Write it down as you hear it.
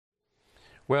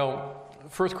Well,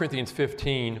 1 Corinthians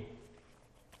 15,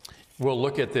 we'll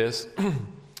look at this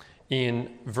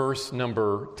in verse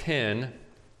number 10.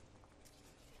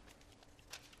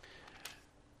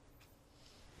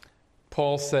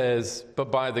 Paul says, "But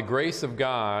by the grace of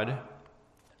God,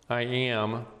 I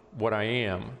am what I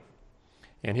am.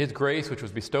 And his grace, which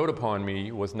was bestowed upon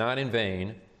me, was not in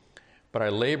vain, but I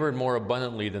labored more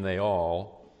abundantly than they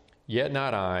all. Yet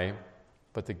not I,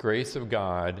 but the grace of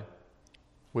God,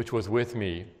 which was with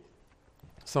me."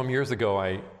 Some years ago,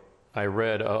 I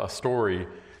read a story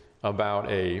about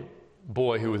a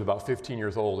boy who was about 15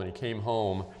 years old, and he came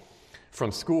home from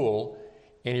school,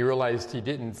 and he realized he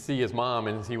didn't see his mom,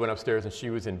 and he went upstairs, and she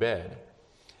was in bed.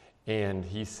 And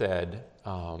he said,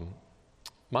 "Mom,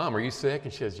 are you sick?"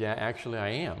 And she says, "Yeah, actually I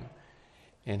am."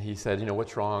 And he said,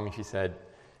 "What's wrong?" And she said,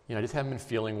 "I just haven't been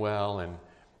feeling well, and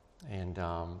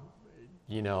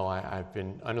I've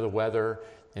been under the weather,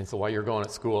 and so while you're going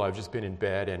at school, I've just been in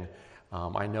bed, and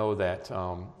I know that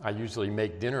I usually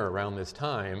make dinner around this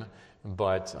time,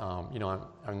 but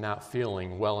I'm not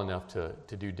feeling well enough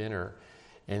to do dinner."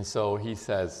 And so he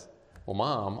says, "Well,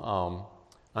 Mom,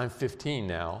 I'm 15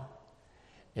 now,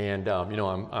 and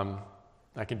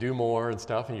I can do more and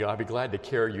stuff, and I'll be glad to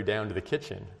carry you down to the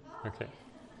kitchen." Okay.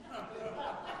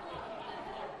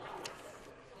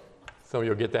 So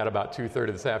you'll get that about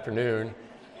 2:30 this afternoon.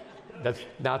 That's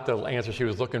not the answer she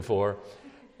was looking for.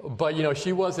 But,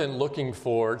 she wasn't looking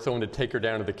for someone to take her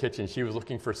down to the kitchen. She was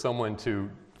looking for someone to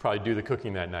probably do the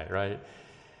cooking that night, right?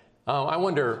 I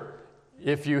wonder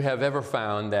if you have ever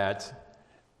found that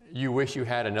you wish you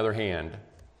had another hand,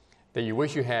 that you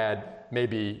wish you had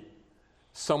maybe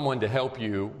someone to help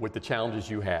you with the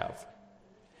challenges you have.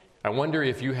 I wonder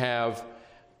if you have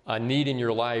a need in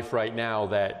your life right now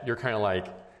that you're kind of like,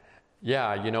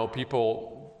 yeah,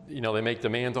 people, they make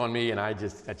demands on me, and I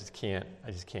just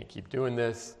can't keep doing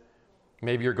this.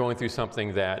 Maybe you're going through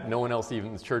something that no one else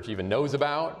even in the church even knows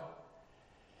about,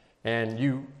 and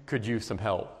you could use some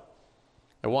help.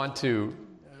 I want to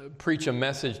preach a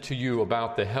message to you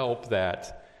about the help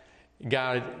that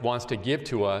God wants to give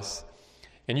to us.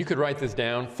 And you could write this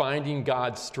down: finding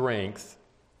God's strength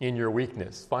in your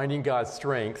weakness. Finding God's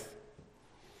strength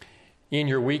in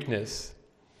your weakness.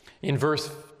 In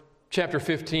chapter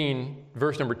 15,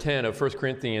 verse number 10 of 1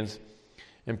 Corinthians,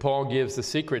 and Paul gives the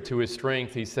secret to his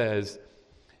strength. He says,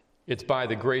 "It's by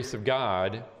the grace of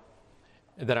God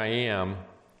that I am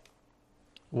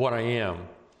what I am."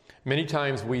 Many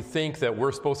times we think that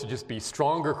we're supposed to just be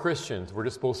stronger Christians. We're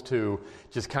just supposed to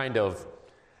just kind of,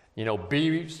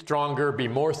 be stronger, be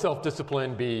more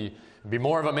self-disciplined, be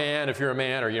more of a man if you're a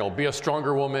man, or, be a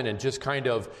stronger woman, and just kind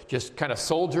of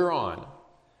soldier on.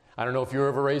 I don't know if you were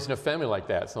ever raised in a family like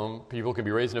that. Some people can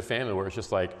be raised in a family where it's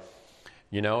just like,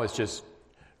 it's just,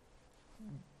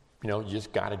 you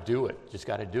just got to do it. You just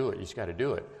got to do it. You just got to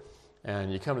do it.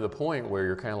 And you come to the point where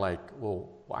you're kind of like, well,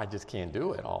 I just can't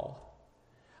do it all.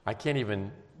 I can't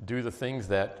even do the things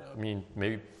that,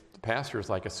 maybe the pastor is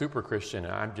like a super Christian,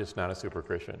 and I'm just not a super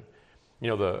Christian.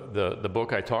 The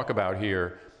book I talk about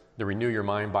here, the Renew Your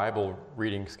Mind Bible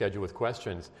reading schedule with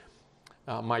questions,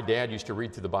 my dad used to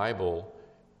read through the Bible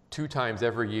 2 times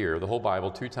every year, the whole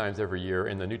Bible 2 times every year,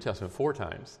 and the New Testament 4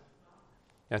 times.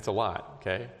 That's a lot,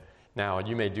 okay? Now,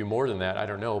 you may do more than that, I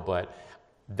don't know, but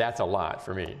that's a lot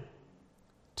for me.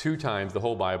 2 times the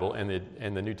whole Bible and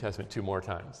the New Testament 2 more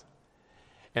times.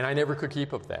 And I never could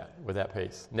keep up with that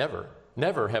pace. Never.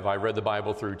 Never have I read the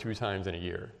Bible through 2 times in a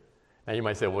year. Now you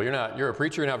might say, well, you're a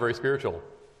preacher, you're not very spiritual.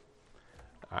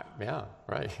 Yeah,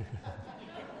 right.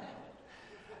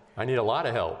 I need a lot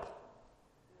of help.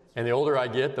 And the older I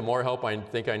get, the more help I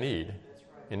think I need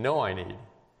and know I need.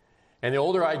 And the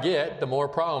older I get, the more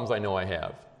problems I know I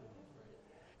have.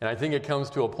 And I think it comes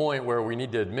to a point where we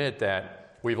need to admit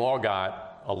that we've all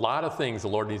got a lot of things the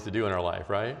Lord needs to do in our life,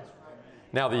 right?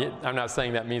 Now, I'm not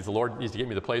saying that means the Lord needs to get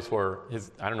me to the place where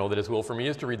that His will for me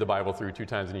is to read the Bible through 2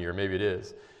 times in a year. Maybe it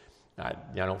is. I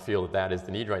don't feel that is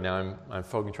the need right now. I'm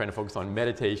trying to focus on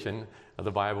meditation of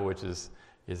the Bible, which is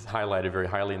highlighted very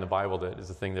highly in the Bible. That is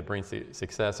the thing that brings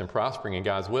success and prospering in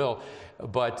God's will.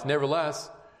 But nevertheless,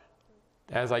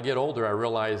 as I get older, I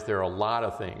realize there are a lot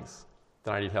of things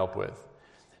that I need help with.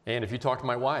 And if you talk to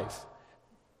my wife,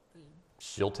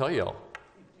 she'll tell you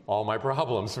all my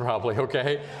problems, probably,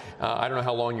 okay? I don't know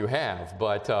how long you have,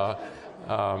 but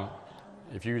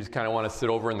if you just kind of want to sit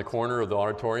over in the corner of the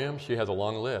auditorium, she has a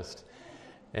long list.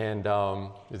 And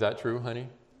is that true, honey?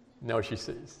 No, she's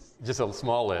just a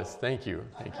small list. Thank you.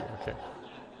 Okay.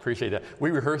 Appreciate that.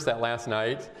 We rehearsed that last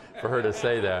night for her to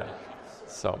say that.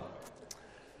 So,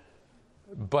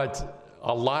 but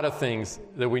a lot of things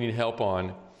that we need help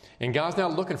on. And God's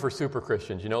not looking for super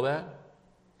Christians. You know that?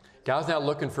 God's not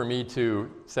looking for me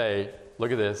to say,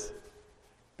 look at this.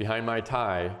 Behind my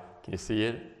tie, can you see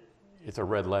it? It's a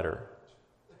red letter.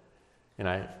 And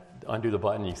I undo the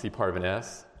button, you see part of an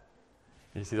S.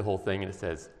 And you see the whole thing, and it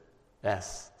says,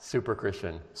 S, super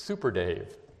Christian, super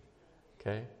Dave.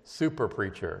 Okay? Super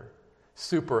preacher,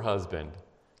 super husband,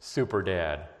 super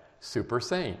dad, super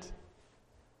saint,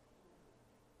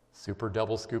 super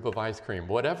double scoop of ice cream,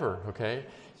 whatever, okay?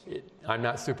 I'm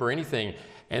not super anything.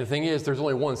 And the thing is, there's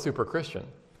only one super Christian.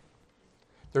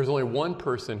 There's only one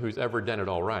person who's ever done it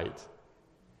all right.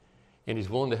 And he's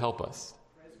willing to help us.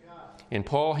 And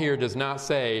Paul here does not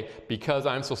say, because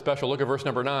I'm so special. Look at verse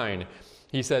number 9.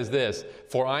 He says this,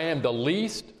 for I am the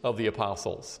least of the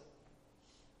apostles,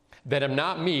 that am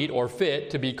not meet or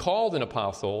fit to be called an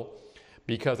apostle,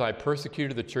 because I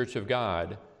persecuted the church of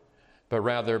God, but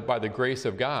rather by the grace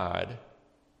of God,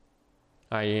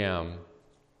 I am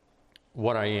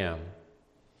what I am.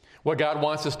 What God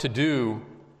wants us to do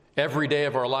every day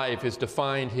of our life is to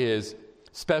find His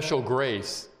special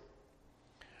grace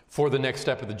for the next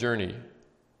step of the journey.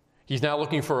 He's not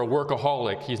looking for a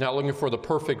workaholic. He's not looking for the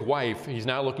perfect wife. He's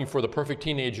not looking for the perfect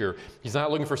teenager. He's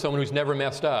not looking for someone who's never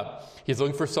messed up. He's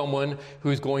looking for someone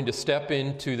who's going to step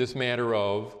into this matter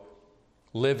of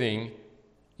living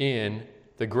in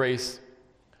the grace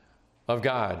of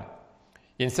God.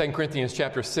 In 2 Corinthians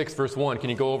chapter 6, verse 1, can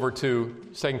you go over to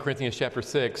 2 Corinthians chapter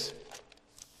 6?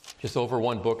 Just over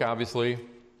one book, obviously.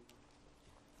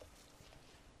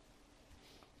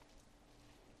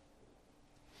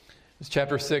 It's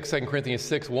chapter 6, 2 Corinthians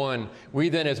 6, 1. We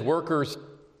then as workers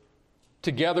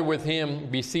together with Him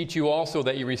beseech you also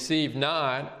that you receive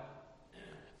not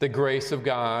the grace of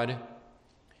God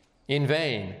in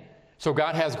vain. So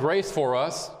God has grace for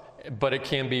us, but it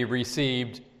can be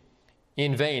received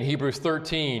in vain. Hebrews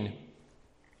 13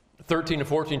 to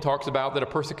 14 talks about that a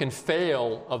person can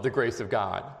fail of the grace of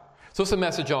God. So it's a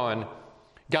message on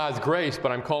God's grace,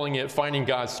 but I'm calling it finding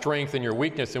God's strength in your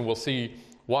weakness, and we'll see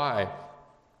why.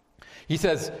 He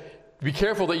says, be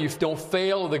careful that you don't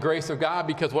fail of the grace of God,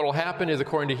 because what will happen is,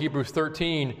 according to Hebrews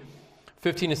 13,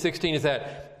 15 to 16, is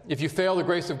that if you fail the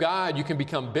grace of God, you can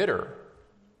become bitter.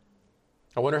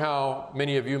 I wonder how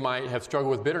many of you might have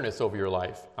struggled with bitterness over your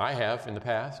life. I have in the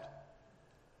past.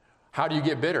 How do you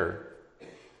get bitter?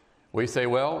 We say,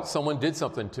 well, someone did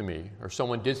something to me, or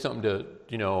someone did something to,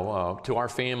 to our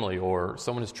family, or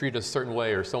someone has treated us a certain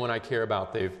way, or someone I care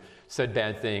about, they've said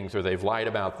bad things, or they've lied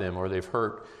about them, or they've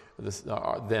hurt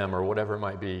them, or whatever it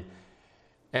might be.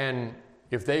 And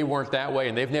if they weren't that way,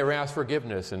 and they've never asked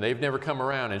forgiveness, and they've never come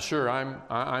around, and sure,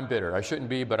 I'm bitter. I shouldn't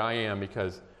be, but I am,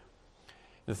 because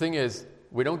the thing is,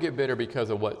 we don't get bitter because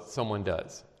of what someone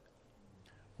does.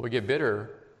 We get bitter,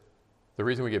 the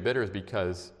reason we get bitter is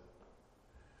because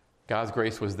God's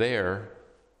grace was there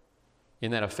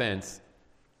in that offense,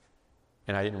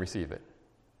 and I didn't receive it.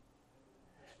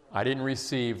 I didn't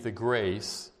receive the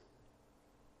grace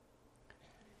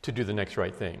to do the next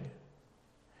right thing.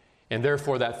 And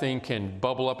therefore, that thing can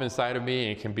bubble up inside of me,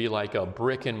 and it can be like a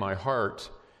brick in my heart.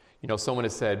 Someone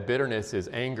has said bitterness is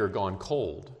anger gone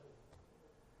cold.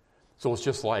 So it's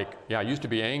just like, I used to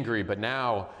be angry, but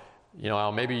now,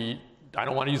 maybe I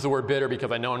don't want to use the word bitter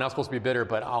because I know I'm not supposed to be bitter,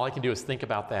 but all I can do is think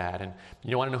about that. And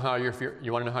you want to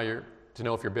know to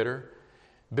know if you're bitter?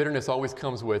 Bitterness always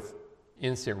comes with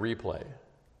instant replay.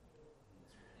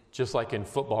 Just like in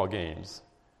football games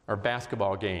or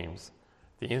basketball games,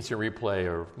 the instant replay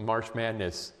or March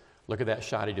Madness, look at that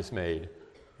shot he just made.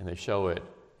 And they show it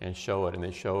and show it and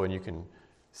they show it, and you can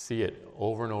see it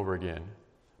over and over again.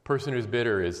 Person who's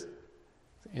bitter is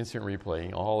instant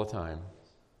replaying all the time.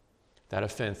 That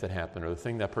offense that happened, or the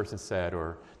thing that person said,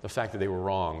 or the fact that they were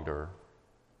wronged, or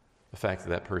the fact that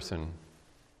that person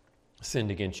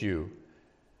sinned against you.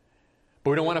 But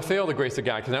we don't want to fail the grace of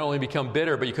God, because not only become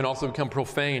bitter, but you can also become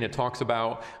profane. It talks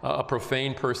about a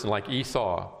profane person like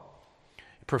Esau.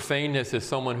 Profaneness is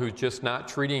someone who's just not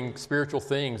treating spiritual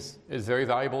things as very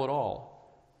valuable at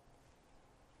all.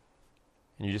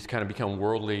 And you just kind of become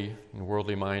worldly and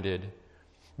worldly minded.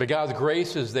 But God's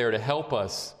grace is there to help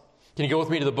us. Can you go with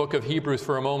me to the book of Hebrews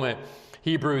for a moment?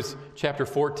 Hebrews chapter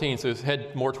 14. So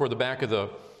head more toward the back of the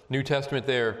New Testament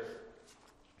there.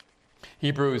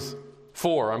 Hebrews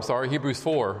 4.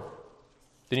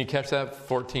 Didn't you catch that?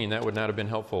 14. That would not have been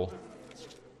helpful.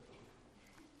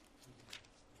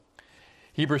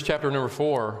 Hebrews chapter number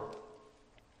 4.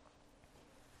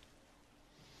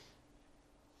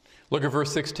 Look at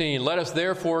verse 16. Let us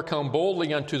therefore come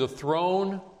boldly unto the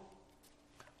throne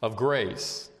of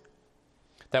grace,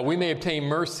 that we may obtain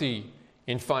mercy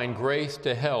and find grace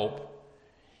to help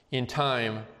in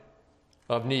time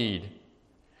of need.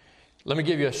 Let me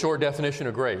give you a short definition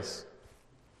of grace.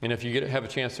 And if you have a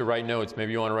chance to write notes,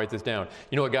 maybe you want to write this down.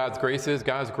 You know what God's grace is?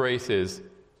 God's grace is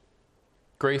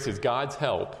God's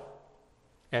help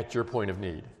at your point of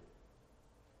need.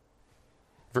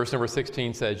 Verse number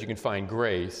 16 says you can find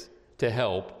grace to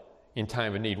help in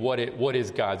time of need. What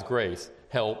is God's grace?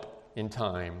 Help in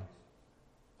time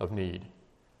of need.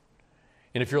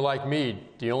 And if you're like me,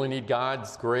 do you only need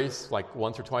God's grace like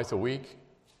once or twice a week?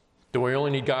 Do we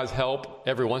only need God's help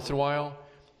every once in a while?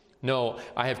 No,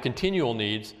 I have continual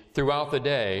needs throughout the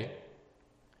day.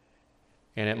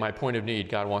 And at my point of need,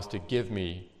 God wants to give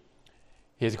me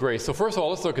His grace. So first of all,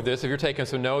 let's look at this. If you're taking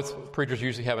some notes, preachers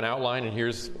usually have an outline, and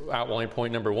here's outline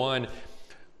point number 1.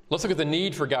 Let's look at the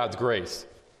need for God's grace.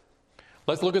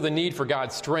 Let's look at the need for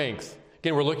God's strength.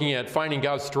 Again, we're looking at finding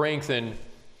God's strength in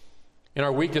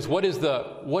our weakness. What is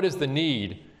the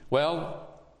need? Well,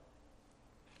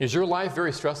 is your life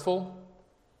very stressful?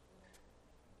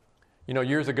 You know,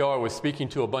 years ago I was speaking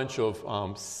to a bunch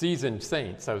of seasoned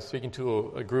saints. I was speaking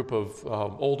to a group of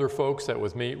older folks that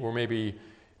were maybe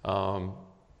late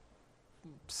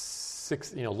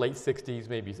 60s,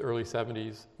 maybe early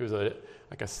 70s. It was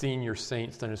like a senior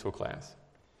saint Sunday school class.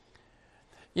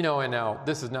 You know, and now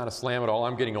this is not a slam at all.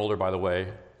 I'm getting older, by the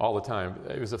way, all the time.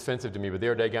 It was offensive to me, but the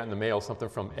other day I got in the mail something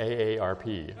from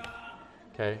AARP.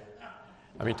 Okay?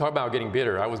 I mean, talk about getting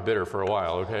bitter. I was bitter for a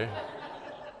while, okay?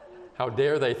 How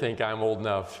dare they think I'm old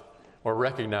enough or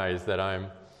recognize that I'm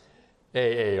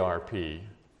AARP?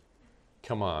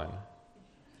 Come on.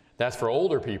 That's for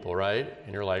older people, right?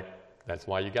 And you're like, that's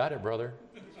why you got it, brother.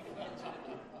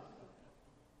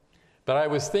 But I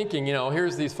was thinking, you know,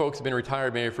 here's these folks who have been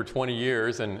retired maybe for 20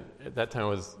 years, and at that time I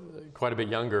was quite a bit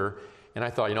younger, and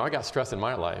I thought, you know, I got stress in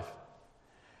my life.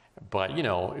 But, you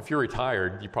know, if you're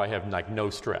retired, you probably have, like, no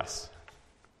stress.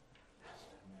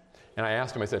 And I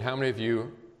asked him, I said, how many of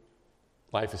you,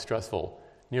 life is stressful?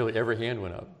 Nearly every hand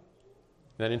went up.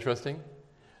 Isn't that interesting?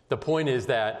 The point is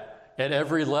that at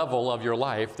every level of your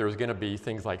life, there's going to be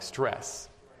things like stress.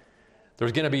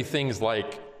 There's going to be things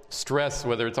like stress,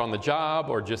 whether it's on the job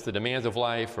or just the demands of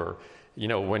life, or, you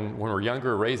know, when we're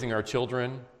younger, raising our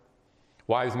children.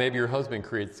 Wives, maybe your husband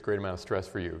creates a great amount of stress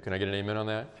for you. Can I get an amen on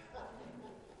that?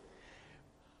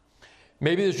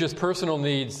 Maybe there's just personal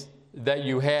needs that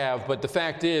you have, but the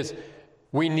fact is,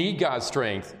 we need God's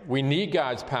strength. We need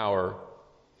God's power.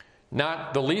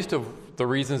 Not the least of the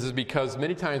reasons is because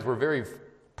many times we're very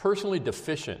personally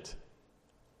deficient.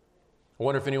 I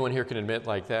wonder if anyone here can admit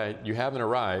like that. You haven't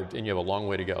arrived and you have a long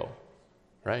way to go,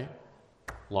 right?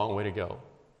 Long way to go.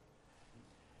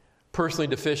 Personally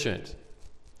deficient.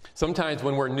 Sometimes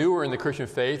when we're newer in the Christian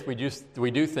faith, we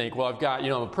do think, well, I've got,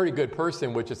 I'm a pretty good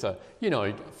person, which is a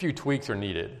few tweaks are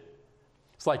needed.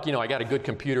 It's like, I got a good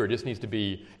computer. It just needs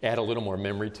to add a little more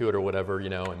memory to it or whatever,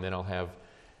 and then I'll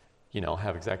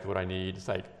have exactly what I need. It's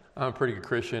like, I'm a pretty good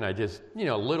Christian. I just,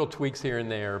 little tweaks here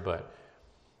and there, but,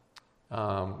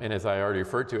 and as I already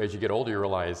referred to, as you get older, you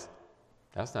realize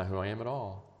that's not who I am at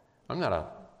all. I'm not a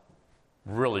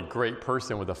really great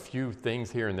person with a few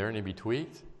things here and there need to be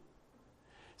tweaked.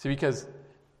 See, because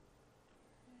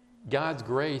God's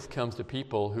grace comes to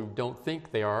people who don't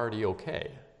think they are already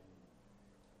okay.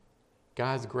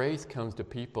 God's grace comes to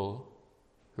people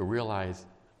who realize,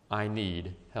 I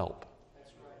need help.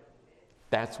 That's right.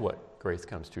 That's what grace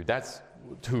comes to. That's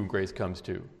who grace comes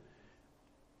to.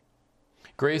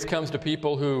 Grace comes to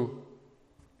people who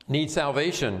need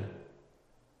salvation.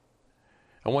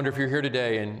 I wonder if you're here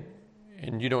today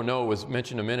and you don't know, it was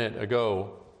mentioned a minute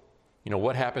ago,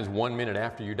 what happens 1 minute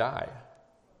after you die?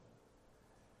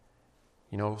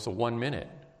 So 1 minute.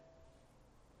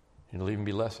 It'll even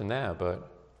be less than that, but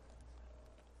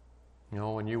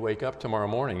when you wake up tomorrow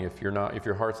morning, if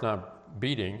your heart's not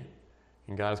beating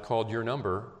and God has called your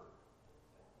number,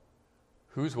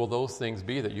 whose will those things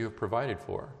be that you have provided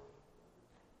for?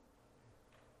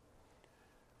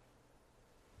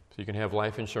 So you can have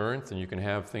life insurance and you can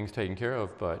have things taken care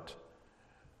of, but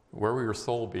where will your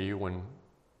soul be when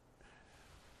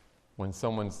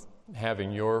someone's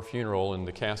having your funeral and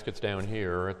the casket's down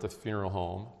here at the funeral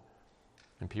home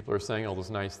and people are saying all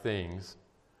those nice things?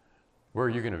 Where are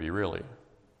you going to be really?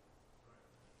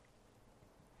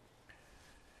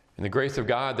 And the grace of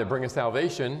God that bringeth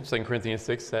salvation, 2 Corinthians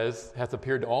 6 says, hath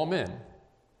appeared to all men.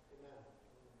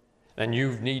 And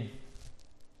you need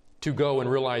to go and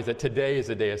realize that today is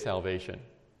the day of salvation.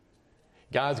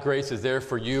 God's grace is there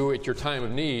for you at your time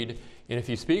of need. And if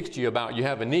He speaks to you about you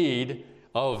have a need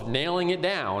of nailing it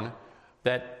down,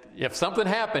 that if something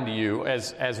happened to you,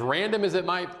 as random as it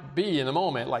might be in the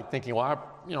moment, like thinking, well,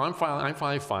 I'm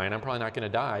finally fine. I'm probably not going to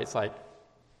die. It's like,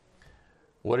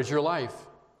 what is your life?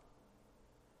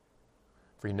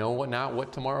 For you know not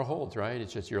what tomorrow holds, right?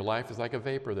 It's just your life is like a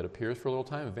vapor that appears for a little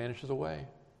time and vanishes away. I'm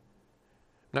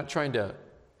not trying to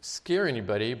scare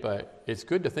anybody, but it's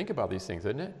good to think about these things,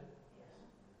 isn't it?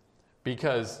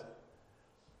 Because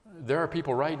there are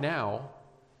people right now,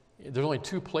 there's only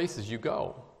two places you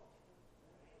go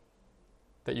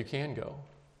that you can go.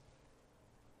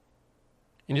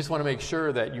 You just want to make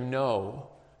sure that you know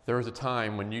there was a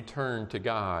time when you turned to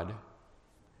God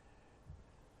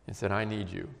and said, I need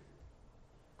you.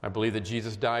 I believe that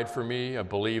Jesus died for me. I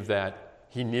believe that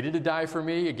he needed to die for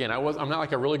me. Again, I'm not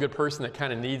like a really good person that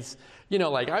kind of needs,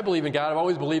 like I believe in God. I've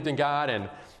always believed in God, and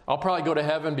I'll probably go to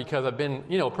heaven because I've been,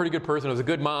 a pretty good person. I was a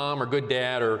good mom or good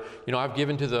dad, or, I've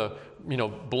given to the,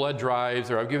 blood drives,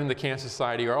 or I've given to the Cancer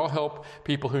Society, or I'll help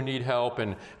people who need help,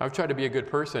 and I've tried to be a good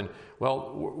person.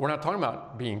 Well, we're not talking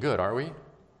about being good, are we?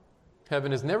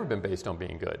 Heaven has never been based on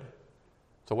being good.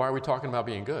 So why are we talking about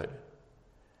being good?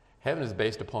 Heaven is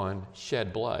based upon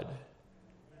shed blood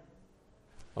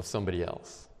of somebody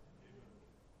else.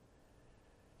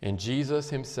 And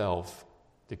Jesus himself,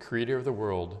 the creator of the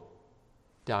world,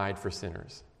 died for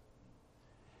sinners.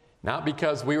 Not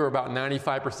because we were about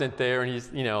 95% there and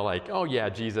he's, like, oh yeah,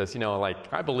 Jesus,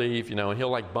 I believe, and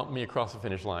he'll bump me across the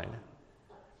finish line.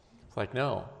 It's like,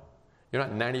 no, you're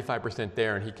not 95%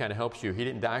 there and he kind of helps you. He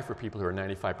didn't die for people who are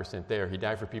 95% there. He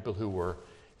died for people who were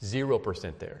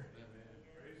 0% there.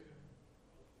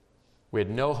 We had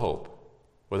no hope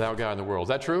without God in the world. Is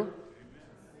that true?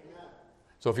 Amen.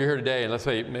 So if you're here today, and let's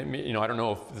say, I don't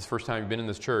know if this is the first time you've been in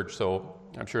this church, so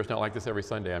I'm sure it's not like this every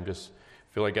Sunday.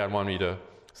 Feel like God wanted me to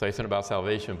say something about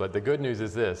salvation. But the good news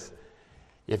is this.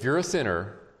 If you're a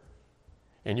sinner,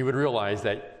 and you would realize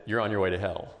that you're on your way to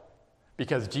hell,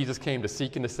 because Jesus came to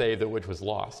seek and to save that which was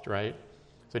lost, right?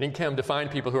 So he didn't come to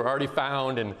find people who are already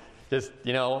found and just,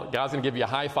 God's going to give you a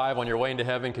high five on your way into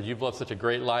heaven because you've lived such a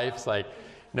great life. It's like,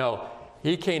 no.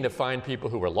 He came to find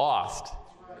people who were lost.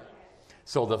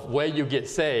 So the way you get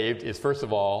saved is, first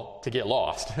of all, to get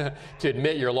lost, to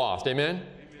admit you're lost. Amen? Amen?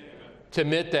 To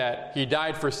admit that he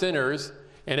died for sinners,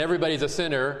 and everybody's a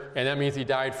sinner, and that means he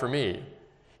died for me.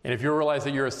 And if you realize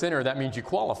that you're a sinner, that means you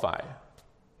qualify. It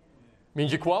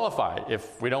means you qualify.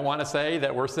 If we don't want to say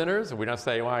that we're sinners, we don't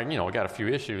say, well, we got a few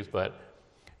issues, but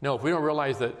no, if we don't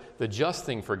realize that the just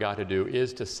thing for God to do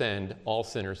is to send all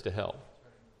sinners to hell.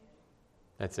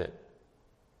 That's it.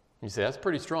 You say, that's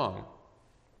pretty strong.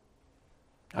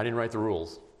 I didn't write the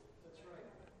rules. That's right.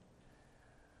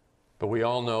 But we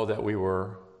all know that we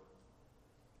were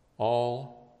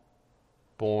all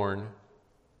born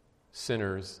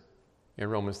sinners in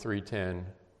Romans 3:10.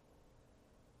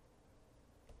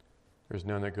 There's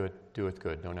none that doeth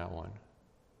good, no, not one.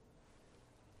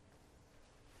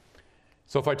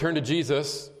 So if I turn to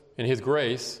Jesus and his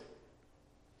grace,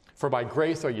 for by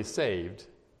grace are you saved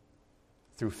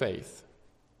through faith.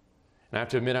 And I have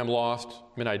to admit I'm lost,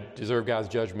 admit I deserve God's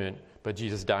judgment, but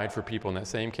Jesus died for people in that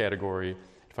same category.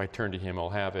 If I turn to him, I'll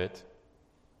have it.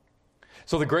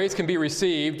 So the grace can be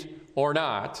received or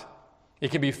not.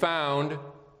 It can be found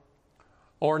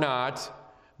or not.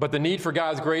 But the need for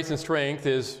God's grace and strength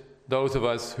is those of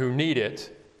us who need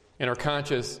it and are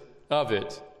conscious of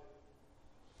it.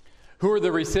 Who are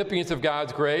the recipients of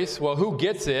God's grace? Well, who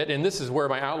gets it? And this is where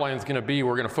my outline is going to be.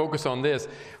 We're going to focus on this.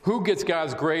 Who gets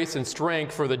God's grace and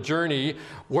strength for the journey?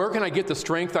 Where can I get the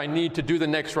strength I need to do the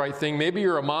next right thing? Maybe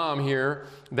you're a mom here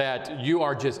that you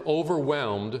are just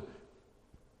overwhelmed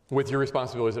with your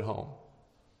responsibilities at home.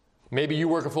 Maybe you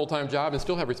work a full-time job and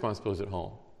still have responsibilities at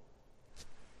home.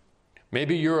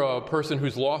 Maybe you're a person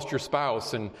who's lost your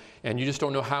spouse and you just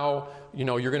don't know how,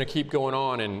 you're going to keep going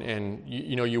on and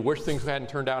you wish things hadn't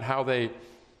turned out how they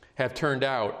have turned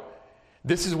out.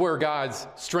 This is where God's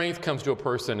strength comes to a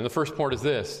person. And the first part is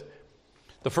this.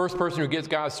 The first person who gets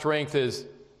God's strength is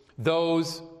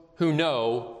those who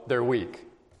know they're weak. That's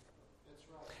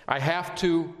right. I have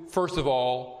to, first of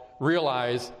all,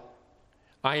 realize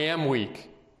I am weak.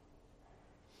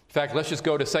 In fact, let's just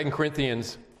go to 2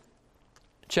 Corinthians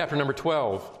chapter number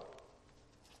 12.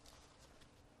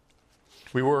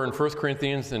 We were in 1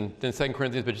 Corinthians and then 2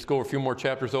 Corinthians, but just go a few more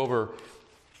chapters over.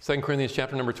 2 Corinthians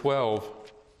chapter number 12.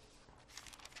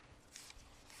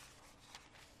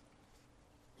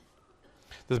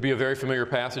 This will be a very familiar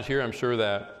passage here. I'm sure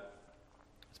that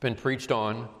it's been preached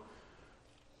on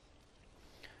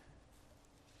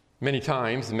many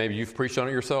times, and maybe you've preached on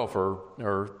it yourself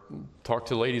or talked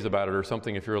to ladies about it or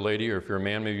something. If you're a lady or if you're a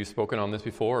man, maybe you've spoken on this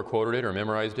before or quoted it or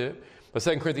memorized it. But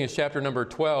 2 Corinthians chapter number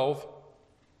 12,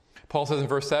 Paul says in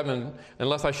verse 7,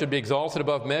 unless I should be exalted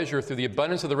above measure through the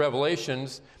abundance of the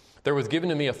revelations, there was given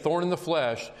to me a thorn in the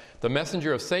flesh, the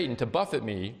messenger of Satan, to buffet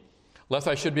me, lest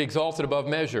I should be exalted above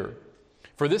measure.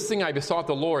 For this thing I besought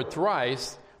the Lord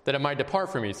thrice, that it might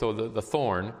depart from me, so the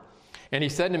thorn. And he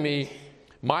said to me,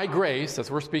 my grace, that's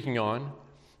what we're speaking on,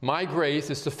 my grace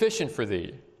is sufficient for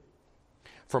thee.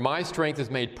 For my strength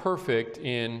is made perfect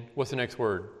in, what's the next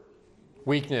word?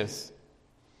 Weakness.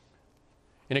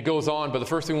 And it goes on, but the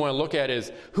first thing we want to look at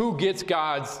is who gets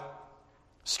God's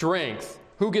strength?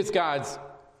 Who gets God's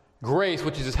grace,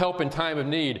 which is his help in time of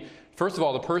need? First of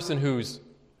all, the person who's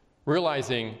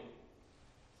realizing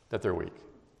that they're weak.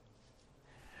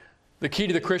 The key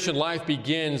to the Christian life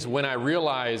begins when I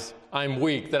realize I'm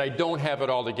weak, that I don't have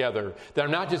it all together, that I'm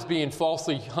not just being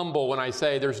falsely humble when I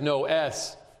say there's no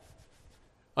S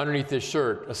underneath this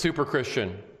shirt, a super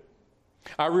Christian.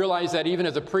 I realize that even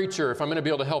as a preacher, if I'm going to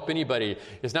be able to help anybody,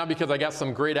 it's not because I got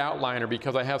some great outline or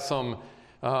because I have some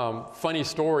funny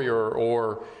story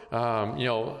or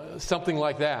something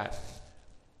like that.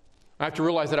 I have to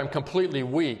realize that I'm completely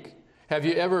weak. Have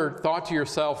you ever thought to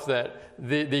yourself that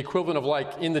the equivalent of,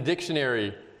 like, in the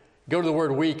dictionary, go to the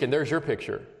word weak and there's your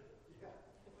picture? I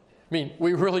mean,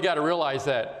 we really got to realize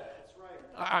that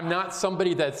I'm not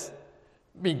somebody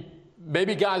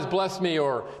maybe God's blessed me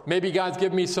or maybe God's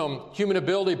given me some human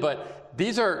ability, but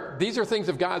these are things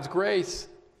of God's grace.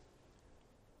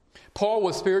 Paul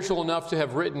was spiritual enough to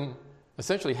have written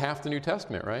essentially half the New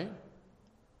Testament, right?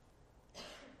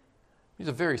 He's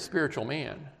a very spiritual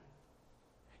man.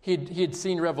 He had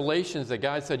seen revelations that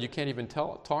God said you can't even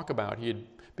talk about. He had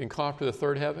been caught up to the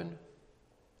third heaven.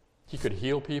 He could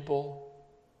heal people.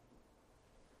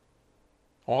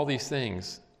 All these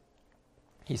things.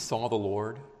 He saw the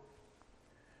Lord.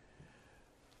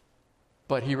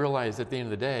 But he realized at the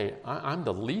end of the day, I'm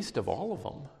the least of all of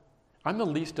them. I'm the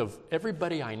least of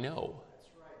everybody I know. That's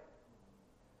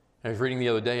right. I was reading the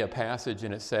other day a passage,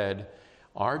 and it said,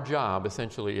 our job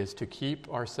essentially is to keep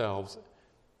ourselves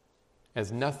as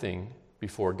nothing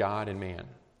before God and man.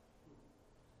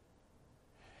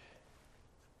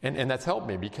 And that's helped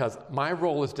me because my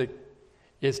role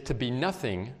is to be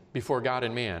nothing before God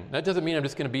and man. That doesn't mean I'm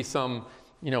just going to be some,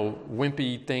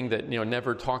 wimpy thing that,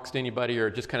 never talks to anybody or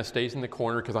just kind of stays in the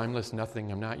corner because I'm just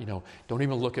nothing. I'm not, don't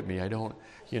even look at me. I don't,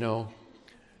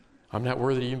 I'm not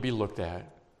worthy to even be looked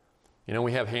at.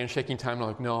 We have handshaking time. I'm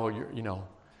like, no, you're,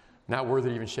 not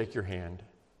worthy to even shake your hand.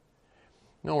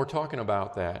 No, we're talking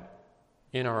about that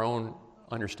in our own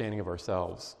understanding of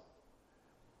ourselves.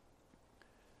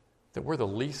 That we're the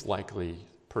least likely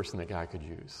person that God could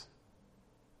use.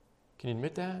 Can you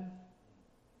admit that?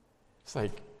 It's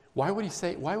like, why would he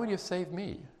have saved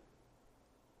me?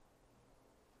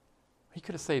 He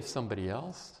could have saved somebody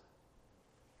else.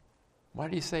 Why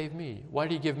did he save me? Why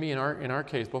did he give me, in our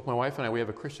case, both my wife and I, we have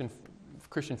a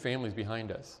Christian families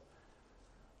behind us.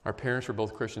 Our parents were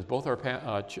both Christians. Both our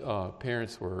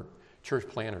parents were church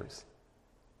planners.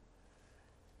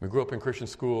 We grew up in Christian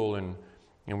school and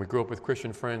we grew up with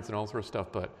Christian friends and all sort of stuff,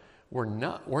 but we're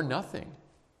nothing.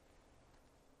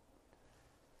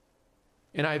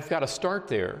 And I've got to start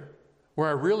there where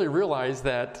I really realize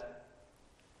that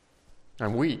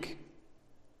I'm weak.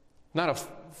 Not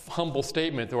a humble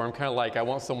statement where I'm kind of like, I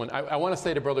want to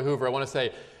say to Brother Hoover,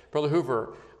 Brother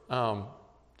Hoover,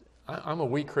 I'm a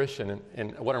weak Christian.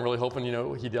 And what I'm really hoping,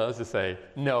 he does is say,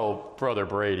 no, Brother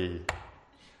Brady,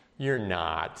 you're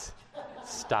not.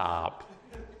 Stop.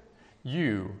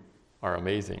 You are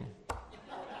amazing.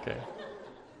 Okay.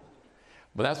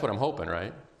 But that's what I'm hoping,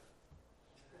 right?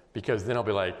 Because then I'll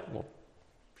be like, well,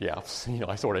 yeah,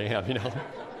 I sort of am,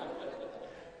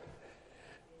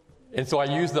 And so I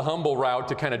use the humble route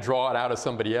to kind of draw it out of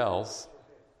somebody else.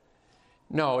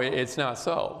 No, it's not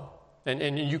so.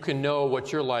 And you can know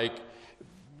what you're like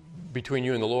between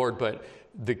you and the Lord, but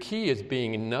the key is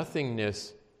being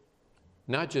nothingness,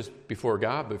 not just before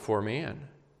God, but before man.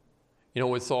 It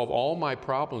would solve all my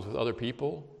problems with other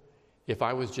people if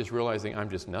I was just realizing I'm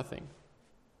just nothing.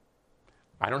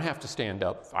 I don't have to stand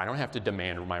up. I don't have to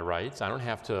demand my rights. I don't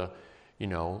have to,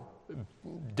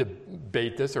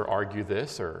 debate this or argue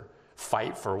this or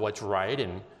fight for what's right.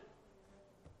 And you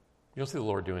don't see the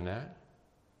Lord doing that.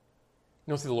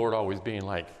 You don't see the Lord always being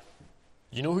like,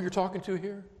 you know who you're talking to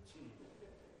here?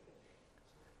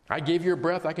 I gave you a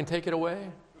breath. I can take it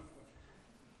away.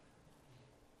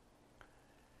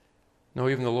 No,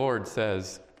 even the Lord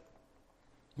says,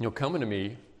 come unto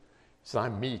me, says,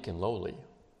 I'm meek and lowly.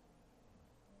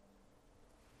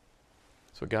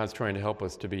 So God's trying to help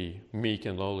us to be meek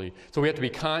and lowly. So we have to be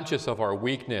conscious of our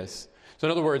weakness. So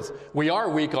in other words, we are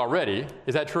weak already.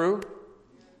 Is that true?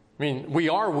 I mean, we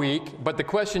are weak, but the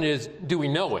question is, do we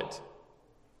know it?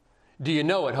 Do you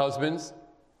know it, husbands?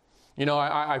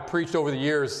 I've preached over the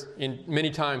years many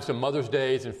times to Mother's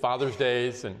Days and Father's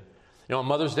Days. And, on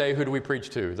Mother's Day, who do we preach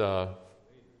to?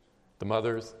 The The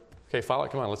mothers. Okay, follow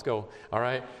it. Come on, let's go. All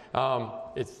right.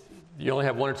 You only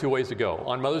have one or two ways to go.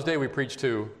 On Mother's Day, we preach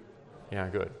to, yeah,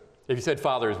 good. If you said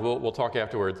fathers, we'll talk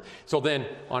afterwards. So then,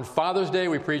 on Father's Day,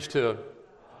 we preach to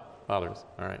fathers.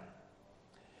 All right.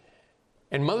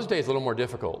 And Mother's Day is a little more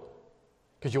difficult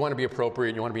because you want to be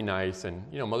appropriate, you want to be nice,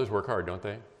 and, mothers work hard, don't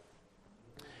they?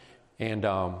 And,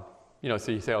 so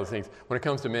you say all these things. When it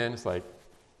comes to men, it's like,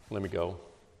 let me go.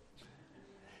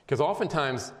 Because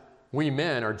oftentimes, we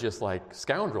men are just like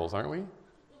scoundrels, aren't we?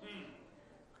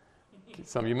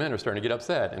 Some of you men are starting to get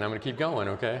upset, and I'm going to keep going,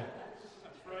 okay?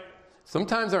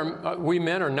 Sometimes we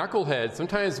men are knuckleheads.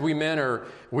 Sometimes we men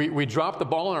we drop the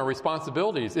ball on our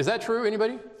responsibilities. Is that true,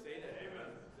 anybody?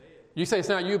 You say it's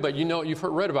not you, but you've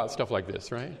read about stuff like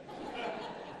this, right?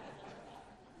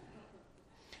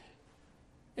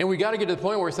 And we got to get to the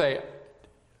point where we say,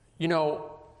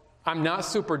 I'm not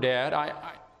super dad.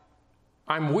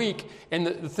 I'm weak. And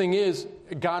the thing is,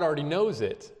 God already knows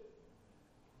it.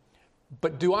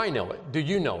 But do I know it? Do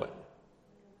you know it?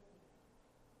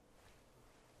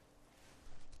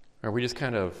 Are we just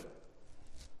kind of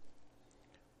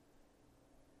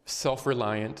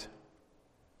self-reliant,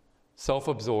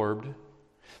 self-absorbed?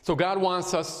 So God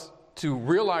wants us to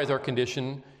realize our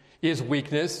condition is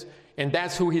weakness, and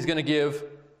that's who He's going to give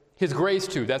His grace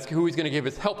to. That's who He's going to give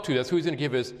His help to. That's who He's going to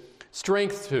give His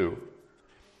strength to.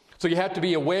 So you have to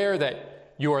be aware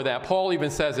that you are that. Paul even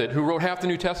says it, who wrote half the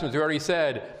New Testament, who already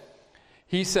said,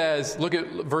 he says, look at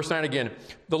verse 9 again.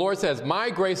 The Lord says, my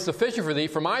grace is sufficient for thee,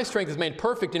 for my strength is made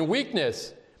perfect in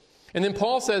weakness. And then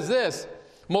Paul says this,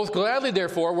 most gladly,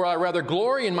 therefore, will I rather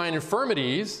glory in mine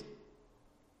infirmities,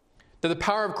 that the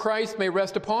power of Christ may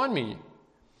rest upon me.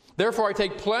 Therefore I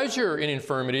take pleasure in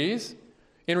infirmities,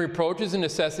 in reproaches and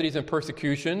necessities and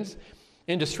persecutions,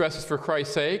 in distresses for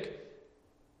Christ's sake.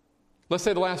 Let's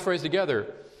say the last phrase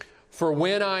together. For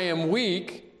when I am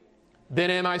weak, then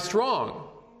am I strong.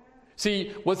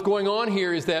 See, what's going on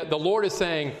here is that the Lord is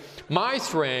saying, my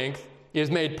strength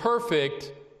is made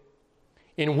perfect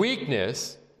in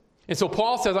weakness. And so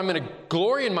Paul says, I'm going to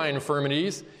glory in my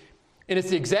infirmities. And it's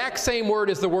the exact same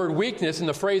word as the word weakness in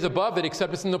the phrase above it,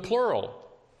 except it's in the plural.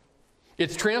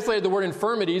 It's translated the word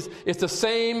infirmities. It's the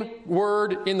same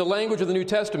word in the language of the New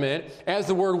Testament as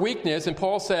the word weakness. And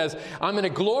Paul says, I'm going to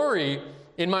glory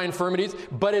in my infirmities,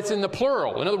 but it's in the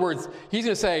plural. In other words, he's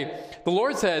going to say, the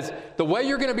Lord says, the way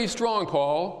you're going to be strong,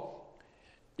 Paul,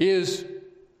 is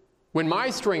when my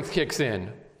strength kicks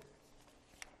in.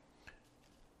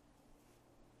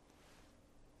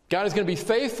 God is going to be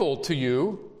faithful to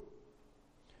you,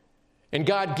 and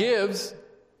God gives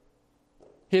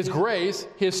His grace,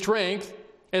 His strength,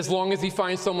 as long as He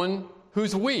finds someone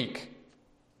who's weak.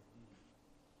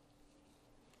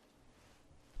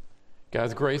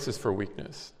 God's grace is for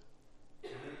weakness.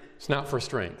 It's not for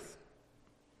strength.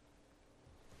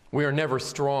 We are never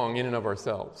strong in and of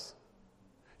ourselves.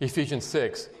 Ephesians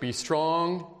 6, be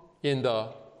strong in the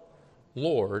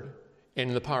Lord and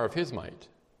in the power of His might.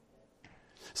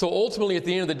 So ultimately, at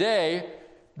the end of the day,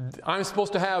 I'm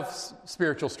supposed to have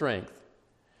spiritual strength.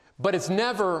 But it's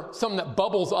never something that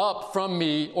bubbles up from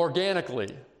me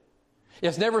organically.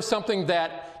 It's never something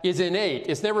that is innate.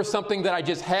 It's never something that I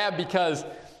just have because,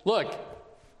 look,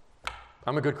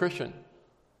 I'm a good Christian.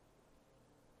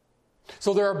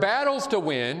 So there are battles to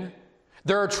win.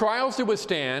 There are trials to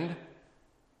withstand.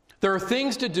 There are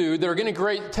things to do that are going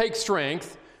to take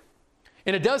strength.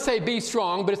 And it does say be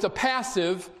strong, but it's a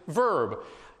passive verb.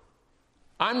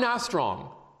 I'm not strong.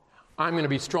 I'm going to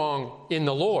be strong in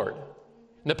the Lord,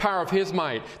 in the power of His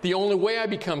might. The only way I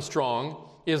become strong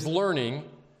is learning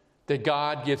that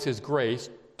God gives His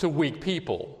grace to weak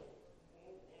people.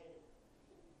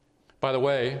 By the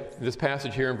way, this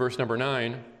passage here in verse number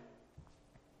 9,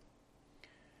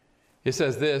 it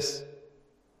says this,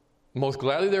 most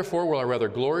gladly, therefore, will I rather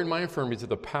glory in my infirmities, that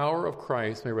the power of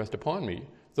Christ may rest upon me.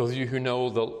 Those of you who know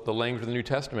the language of the New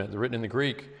Testament, written in the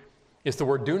Greek, it's the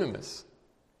word dunamis.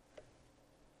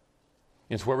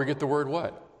 It's where we get the word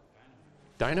what?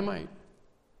 Dynamite.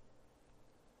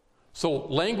 So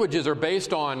languages are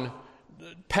based on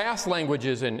past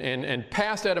languages and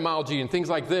past etymology and things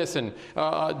like this, and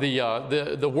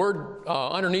the word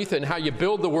underneath it and how you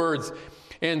build the words.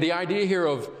 And the idea here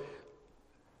of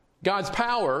God's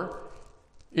power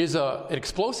is an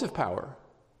explosive power.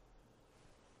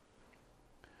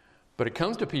 But it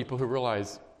comes to people who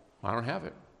realize, I don't have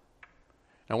it.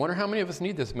 And I wonder how many of us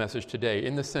need this message today,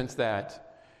 in the sense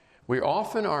that we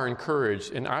often are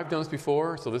encouraged, and I've done this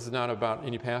before, so this is not about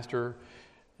any pastor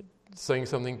saying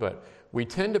something, but we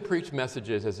tend to preach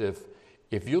messages as if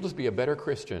you'll just be a better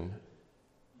Christian,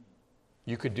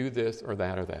 you could do this or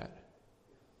that or that.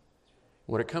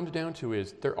 What it comes down to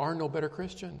is there are no better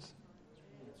Christians.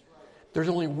 There's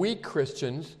only weak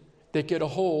Christians that get a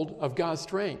hold of God's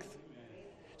strength.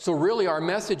 So really our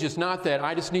message is not that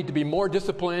I just need to be more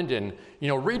disciplined and,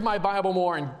 read my Bible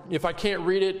more, and if I can't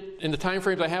read it in the time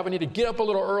frames I have, I need to get up a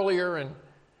little earlier. And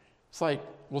it's like,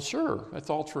 well, sure, that's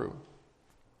all true.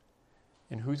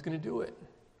 And who's going to do it?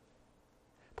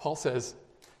 Paul says,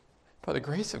 by the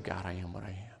grace of God, I am what I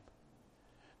am.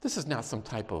 This is not some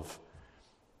type of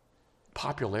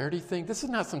popularity thing. This is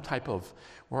not some type of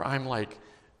where I'm like,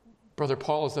 Brother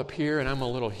Paul is up here and I'm a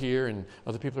little here and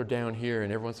other people are down here,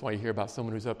 and every once in a while you hear about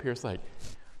someone who's up here. It's like,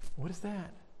 what is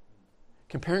that?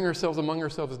 Comparing ourselves among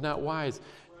ourselves is not wise.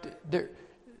 You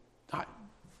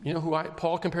know who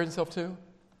Paul compares himself to?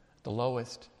 The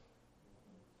lowest.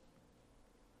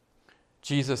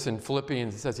 Jesus in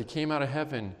Philippians says he came out of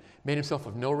heaven, made himself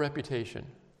of no reputation.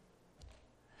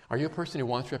 Are you a person who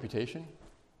wants reputation?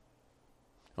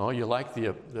 Oh, you like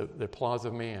the applause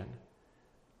of man.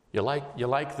 You like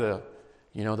the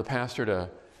pastor to,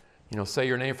 say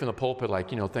your name from the pulpit, like,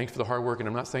 thanks for the hard work, and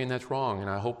I'm not saying that's wrong, and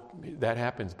I hope that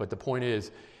happens. But the point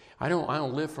is, I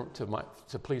don't live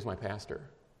to please my pastor.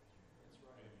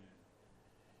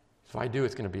 If I do,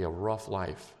 it's going to be a rough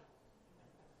life.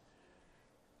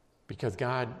 Because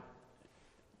God,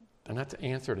 I'm not to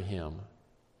answer to him.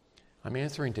 I'm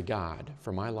answering to God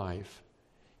for my life.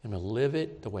 I'm going to live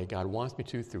it the way God wants me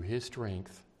to through his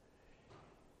strength.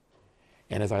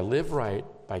 And as I live right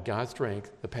by God's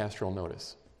strength, the pastor will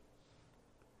notice.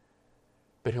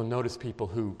 But he'll notice people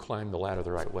who climb the ladder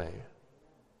the right way.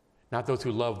 Not those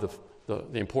who love the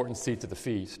important seats at the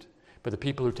feast, but the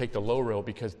people who take the low road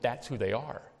because that's who they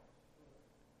are.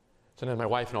 Sometimes my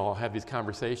wife and I will have these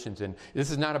conversations, and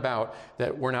this is not about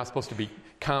that we're not supposed to be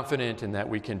confident and that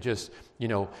we can just,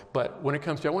 but when it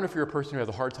comes to, I wonder if you're a person who has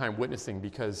a hard time witnessing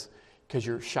because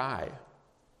you're shy,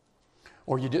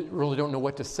 or you really don't know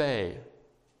what to say,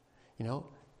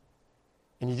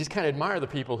 and you just kind of admire the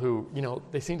people who,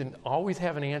 they seem to always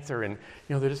have an answer, and,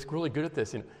 they're just really good at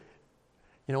this. And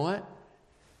you know what?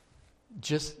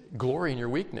 Just glory in your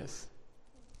weakness.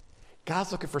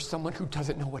 God's looking for someone who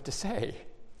doesn't know what to say.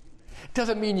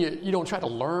 Doesn't mean you don't try to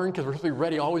learn because we're supposed to be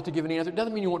ready always to give an answer.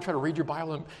 Doesn't mean you won't try to read your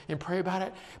Bible and pray about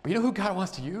it. But you know who God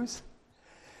wants to use?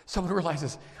 Someone who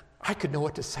realizes, I could know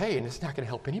what to say and it's not going to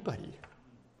help anybody.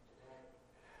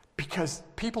 Because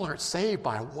people aren't saved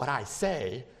by what I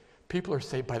say. People are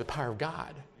saved by the power of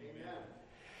God. Amen.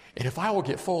 And if I will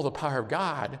get full of the power of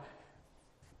God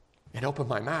and open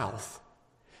my mouth,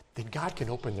 then God can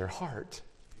open their heart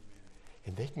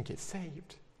and they can get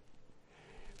saved.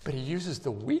 But he uses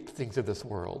the weak things of this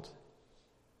world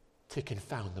to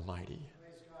confound the mighty.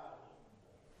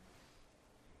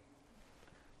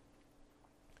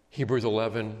 Hebrews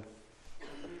 11.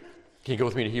 Can you go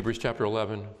with me to Hebrews chapter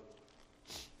 11?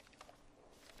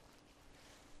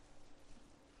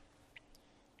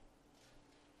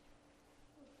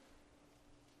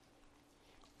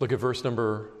 Look at verse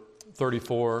number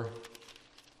 34.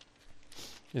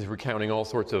 He's recounting all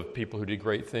sorts of people who did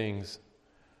great things.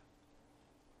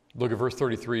 Look at verse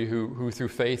 33, who through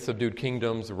faith subdued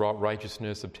kingdoms, wrought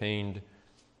righteousness, obtained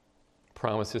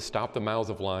promises, stopped the mouths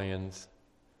of lions,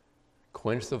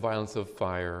 quenched the violence of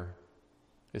fire,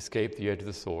 escaped the edge of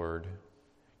the sword.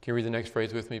 Can you read the next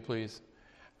phrase with me, please?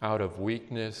 Out of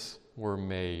weakness were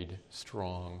made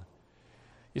strong.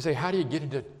 You say, how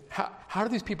do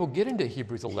these people get into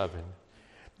Hebrews 11?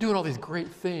 Doing all these great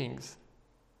things.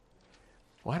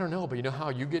 Well, I don't know, but you know how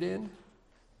you get in?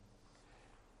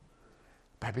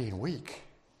 By being weak.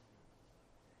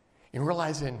 And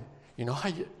realizing, you know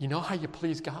how you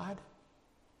please God?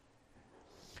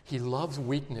 He loves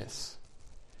weakness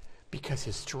because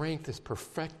his strength is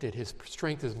perfected, his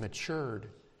strength is matured.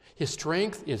 His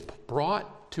strength is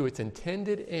brought to its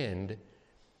intended end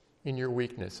in your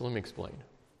weakness. So let me explain.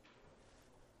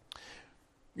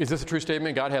 Is this a true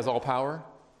statement? God has all power?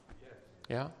 Yes.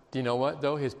 Yeah? Do you know what,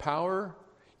 though? His power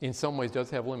in some ways does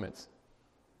have limits.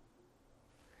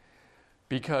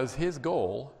 Because his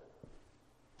goal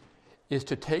is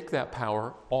to take that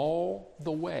power all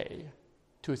the way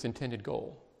to its intended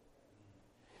goal.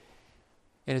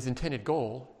 And his intended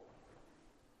goal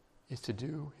is to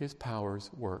do his power's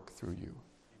work through you.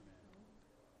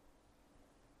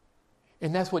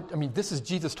 And that's this is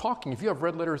Jesus talking. If you have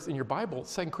red letters in your Bible,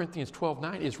 2 Corinthians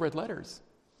 12:9 is red letters.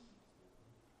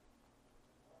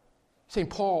 Saying,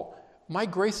 Paul, my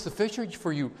grace is sufficient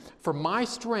for you, for my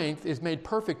strength is made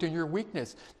perfect in your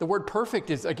weakness. The word perfect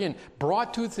is, again,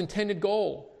 brought to its intended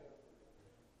goal.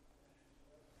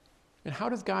 And how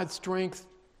does God's strength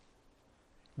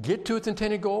get to its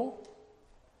intended goal?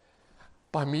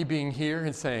 By me being here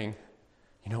and saying,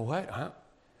 you know what?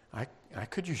 I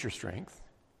could use your strength.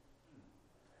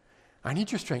 I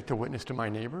need your strength to witness to my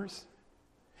neighbors.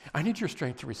 I need your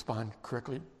strength to respond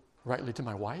correctly, rightly to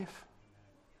my wife.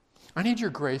 I need your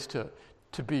grace to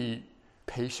be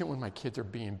patient when my kids are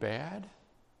being bad.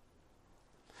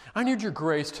 I need your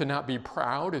grace to not be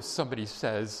proud if somebody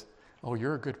says, oh,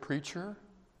 you're a good preacher,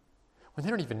 when they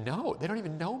don't even know. They don't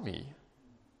even know me.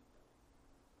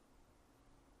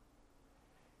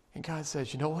 And God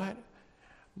says, you know what?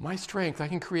 My strength, I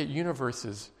can create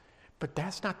universes, but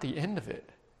that's not the end of it.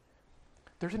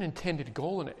 There's an intended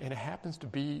goal in it, and it happens to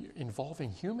be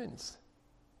involving humans.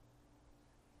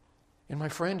 And my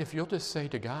friend, if you'll just say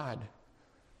to God,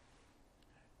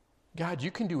 God,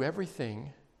 you can do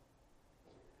everything,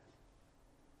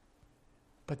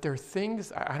 but there are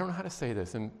things, I don't know how to say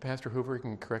this, and Pastor Hoover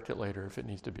can correct it later if it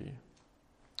needs to be.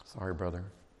 Sorry, brother.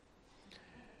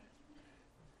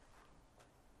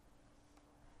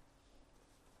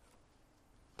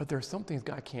 But there are some things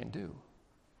God can't do.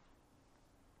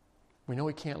 We know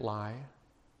he can't lie.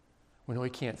 We know he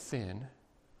can't sin.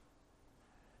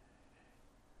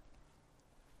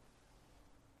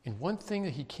 And one thing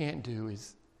that he can't do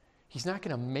is he's not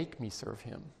going to make me serve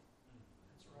him.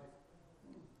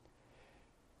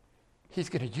 He's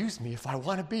going to use me if I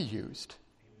want to be used.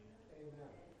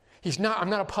 I'm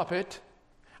not a puppet.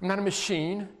 I'm not a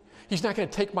machine. He's not going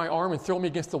to take my arm and throw me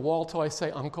against the wall till I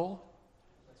say, Uncle.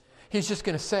 He's just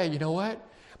going to say, you know what?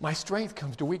 My strength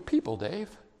comes to weak people, Dave.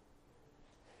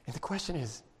 And the question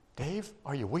is, Dave,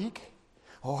 are you weak?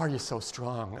 Oh, are you so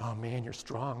strong? Oh, man, you're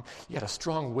strong. You got a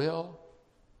strong will.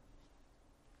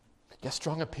 You got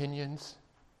strong opinions.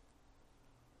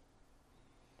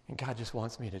 And God just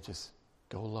wants me to just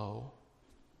go low.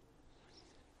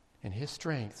 And his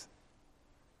strength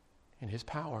and his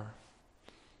power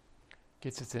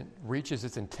reaches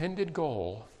its intended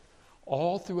goal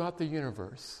all throughout the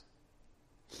universe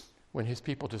when his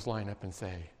people just line up and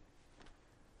say,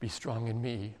 be strong in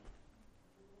me,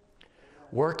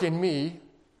 work in me,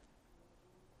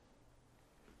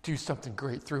 do something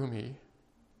great through me.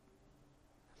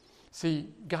 See,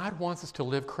 God wants us to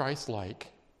live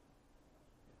Christ-like,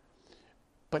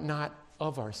 but not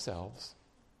of ourselves,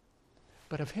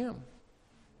 but of him.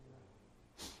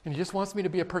 And he just wants me to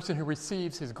be a person who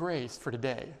receives his grace for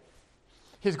today.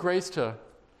 His grace to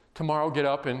tomorrow get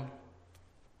up and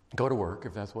go to work,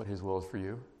 if that's what his will is for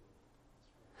you.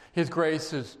 His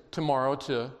grace is tomorrow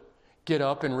to get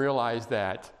up and realize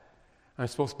that I'm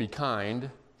supposed to be kind,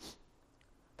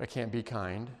 but I can't be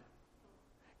kind.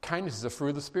 Kindness is a fruit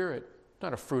of the Spirit,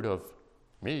 not a fruit of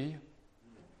me.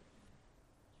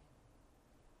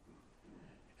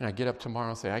 And I get up tomorrow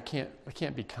and say, I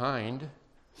can't be kind,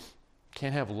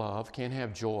 can't have love, can't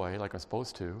have joy like I'm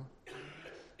supposed to,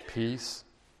 peace,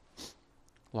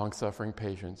 long-suffering,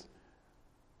 patience,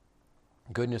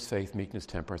 goodness, faith, meekness,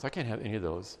 temperance. I can't have any of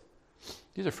those.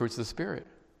 These are fruits of the Spirit.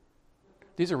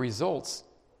 These are results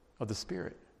of the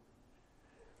Spirit.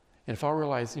 And if I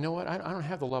realize, you know what, I don't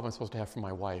have the love I'm supposed to have for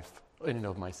my wife in and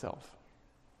of myself.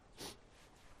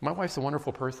 My wife's a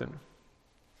wonderful person,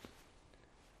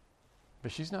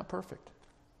 but she's not perfect.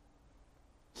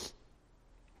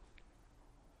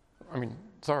 I mean,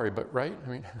 sorry, but right? I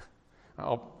mean,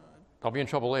 I'll be in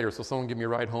trouble later, so someone give me a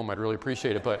ride home. I'd really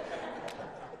appreciate it, but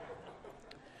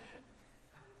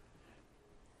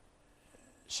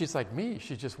she's like me.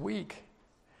 She's just weak.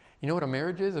 You know what a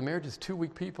marriage is? A marriage is two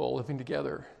weak people living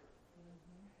together.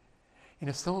 And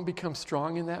if someone becomes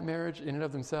strong in that marriage in and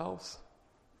of themselves,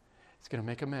 it's going to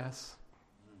make a mess.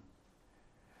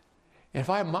 And if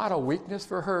I model weakness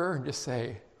for her and just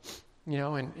say, you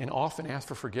know, and often ask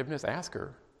for forgiveness, ask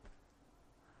her.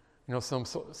 You know,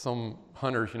 some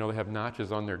hunters, you know, they have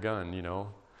notches on their gun, you know,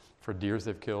 for deers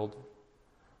they've killed.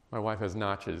 My wife has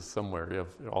notches somewhere.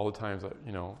 All the times,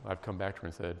 you know, I've come back to her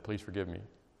and said, please forgive me.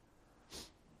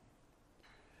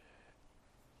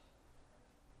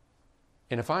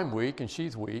 And if I'm weak and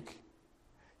she's weak, you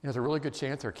know, there's a really good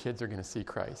chance our kids are going to see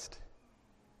Christ.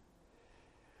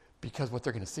 Because what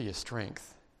they're going to see is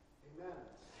strength. Amen.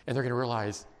 And they're going to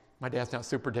realize, my dad's not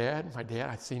super dad. My dad,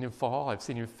 I've seen him fall. I've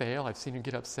seen him fail. I've seen him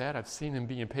get upset. I've seen him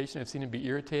be impatient. I've seen him be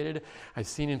irritated. I've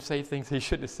seen him say things he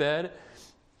shouldn't have said.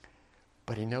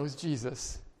 But he knows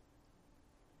Jesus.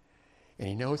 And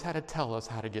he knows how to tell us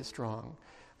how to get strong.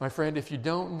 My friend, if you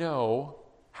don't know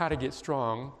how to get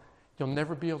strong, you'll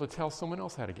never be able to tell someone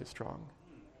else how to get strong.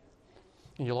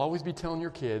 And you'll always be telling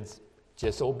your kids,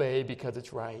 just obey because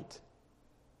it's right.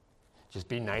 Just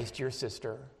be nice to your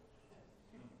sister.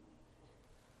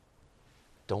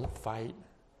 Don't fight.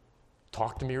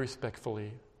 Talk to me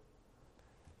respectfully.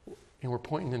 And we're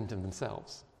pointing them to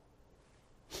themselves.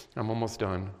 I'm almost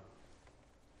done.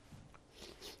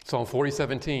 Psalm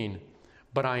 40:17,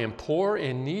 but I am poor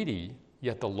and needy,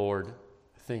 yet the Lord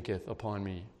thinketh upon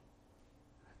me.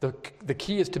 The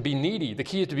key is to be needy. The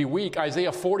key is to be weak.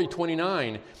 Isaiah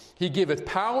 40:29, he giveth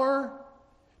power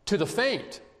to the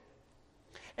faint,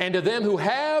 and to them who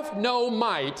have no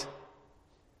might,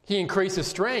 he increases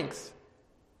strength.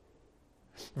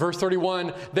 Verse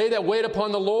 31, they that wait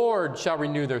upon the Lord shall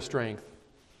renew their strength.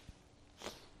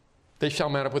 They shall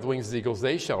mount up with wings as eagles.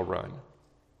 They shall run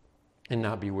and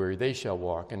not be weary. They shall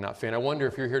walk and not faint. I wonder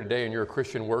if you're here today and you're a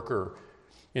Christian worker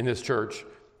in this church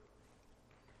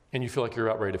and you feel like you're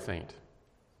about ready to faint.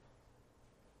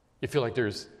 You feel like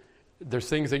there's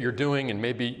things that you're doing and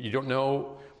maybe you don't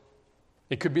know.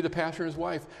 It could be the pastor and his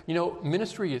wife. You know,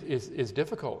 ministry is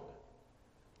difficult.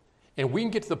 And we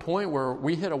can get to the point where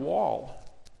we hit a wall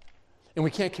and we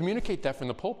can't communicate that from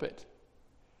the pulpit.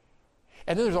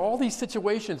 And then there's all these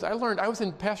situations. I was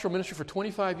in pastoral ministry for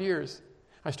 25 years.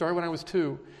 I started when I was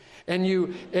 2.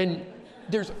 And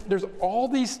there's all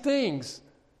these things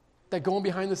that go on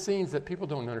behind the scenes that people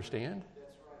don't understand.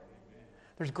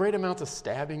 There's great amounts of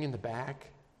stabbing in the back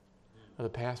of the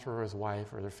pastor or his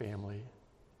wife or their family.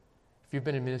 If you've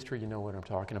been in ministry, you know what I'm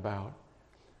talking about.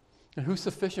 And who's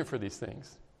sufficient for these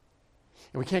things?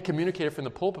 And we can't communicate it from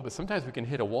the pulpit, but sometimes we can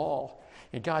hit a wall.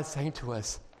 And God's saying to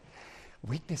us,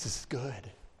 weakness is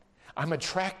good. I'm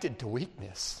attracted to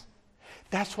weakness.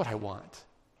 That's what I want.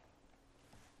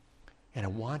 And I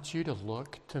want you to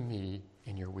look to me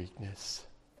in your weakness.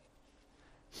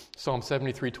 Psalm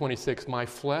 73:26, my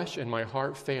flesh and my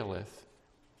heart faileth,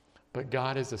 but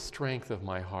God is the strength of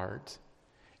my heart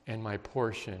and my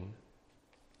portion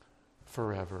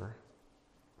forever.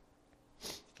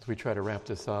 As we try to wrap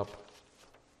this up,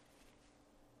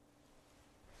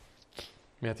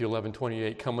 Matthew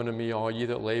 11:28, come unto me, all ye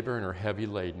that labor and are heavy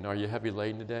laden. Are you heavy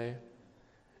laden today?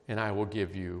 And I will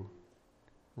give you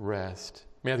rest.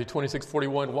 Matthew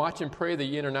 26:41, watch and pray that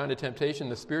ye enter not into temptation.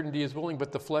 The spirit indeed is willing,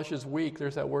 but the flesh is weak.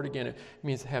 There's that word again. It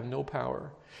means have no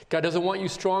power. God doesn't want you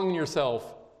strong in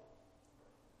yourself.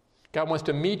 God wants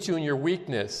to meet you in your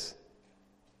weakness.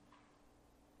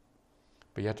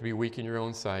 But you have to be weak in your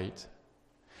own sight.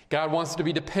 God wants us to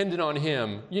be dependent on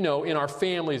him, you know, in our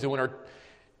families and when our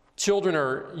children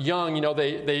are young, you know,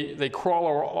 they crawl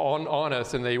on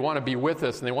us and they want to be with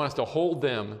us and they want us to hold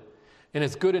them. And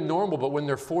it's good and normal, but when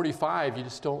they're 45, you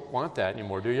just don't want that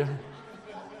anymore, do you?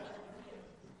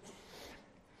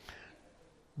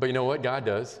 But you know what? God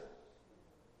does.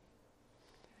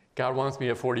 God wants me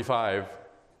at 45.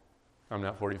 I'm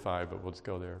not 45, but we'll just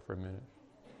go there for a minute.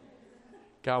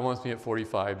 God wants me at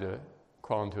 45 to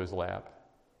crawl into his lap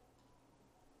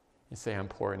and say, I'm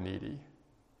poor and needy.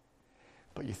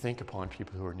 But you think upon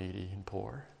people who are needy and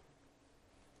poor.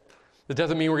 That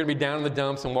doesn't mean we're going to be down in the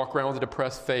dumps and walk around with a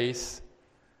depressed face.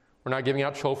 We're not giving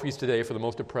out trophies today for the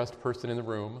most depressed person in the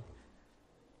room.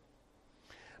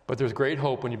 But there's great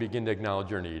hope when you begin to acknowledge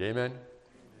your need. Amen?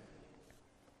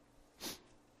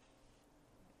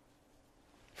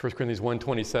 1 Corinthians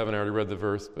 1:27, I already read the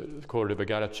verse, but quoted, but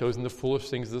God hath chosen the foolish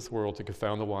things of this world to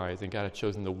confound the wise, and God hath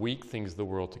chosen the weak things of the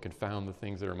world to confound the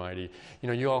things that are mighty. You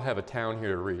know, you all have a town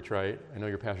here to reach, right? I know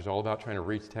your pastor's all about trying to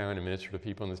reach town and minister to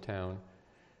people in this town.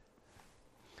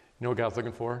 You know what God's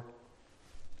looking for?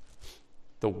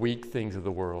 The weak things of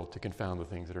the world to confound the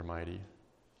things that are mighty.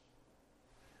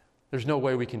 There's no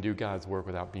way we can do God's work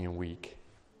without being weak.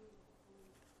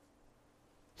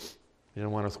 He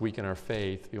doesn't want us weak in our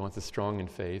faith. He wants us strong in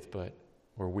faith, but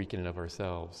we're weak in and of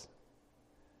ourselves.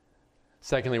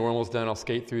 Secondly, we're almost done. I'll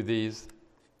skate through these.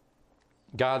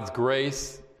 God's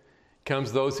grace comes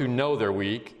to those who know they're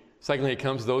weak. Secondly, it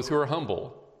comes to those who are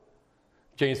humble.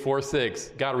 James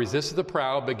 4:6, God resisteth the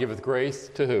proud, but giveth grace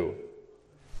to who?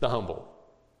 The humble.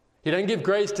 He doesn't give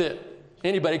grace to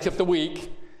anybody except the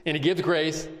weak, and he gives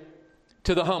grace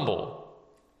to the humble.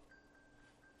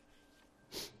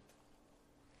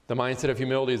 The mindset of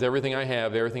humility is everything I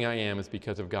have, everything I am is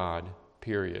because of God,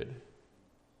 period.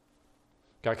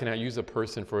 God cannot use a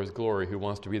person for his glory who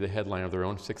wants to be the headline of their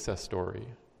own success story.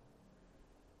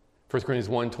 1 Corinthians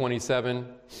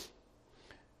 1:27,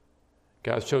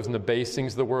 God has chosen the base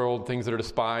things of the world, things that are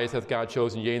despised hath God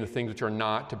chosen, yea, and the things which are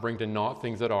not, to bring to naught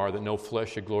things that are, that no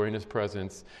flesh should glory in his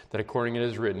presence, that according it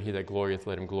is written, he that glorieth,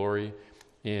 let him glory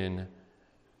in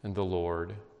the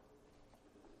Lord.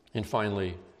 And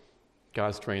finally,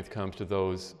 God's strength comes to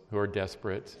those who are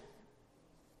desperate.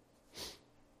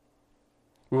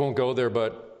 We won't go there,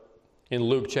 but in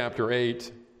Luke chapter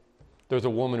 8, there's a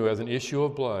woman who has an issue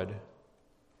of blood.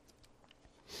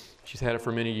 She's had it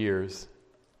for many years.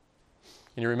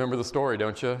 And you remember the story,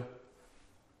 don't you?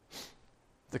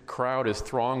 The crowd is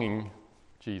thronging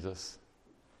Jesus.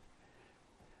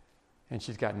 and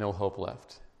she's got no hope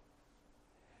left.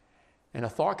 And a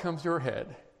thought comes to her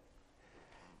head.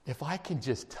 If I can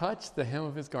just touch the hem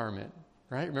of his garment,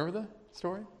 right? Remember the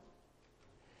story?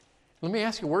 Let me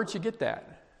ask you, where'd you get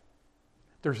that?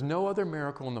 There's no other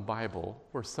miracle in the Bible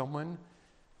where someone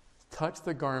touched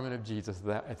the garment of Jesus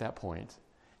at that point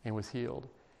and was healed.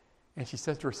 And she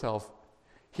says to herself,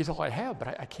 he's all I have,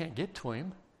 but I can't get to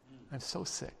him. I'm so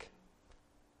sick.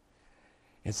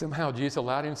 And somehow Jesus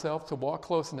allowed himself to walk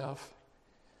close enough.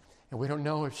 And we don't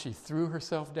know if she threw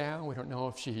herself down. We don't know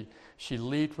if she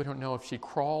leaped. We don't know if she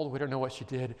crawled. We don't know what she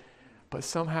did. But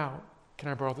somehow, can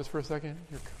I borrow this for a second?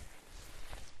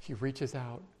 She reaches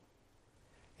out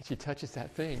and she touches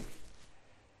that thing.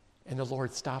 And the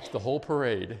Lord stops the whole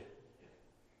parade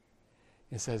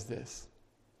and says this,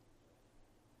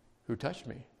 who touched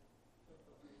me?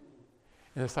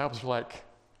 And the disciples were like,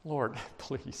 Lord,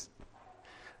 please.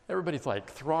 Everybody's like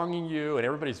thronging you and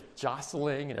everybody's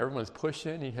jostling and everyone's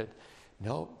pushing. And he had,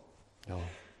 no.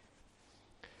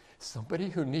 Somebody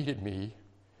who needed me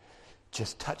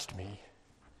just touched me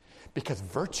because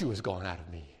virtue has gone out of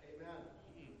me. Amen.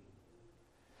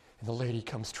 And the lady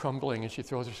comes trembling and she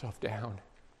throws herself down.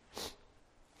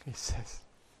 He says,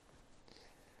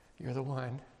 you're the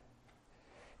one.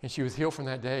 And she was healed from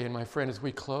that day. And my friend, as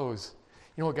we close,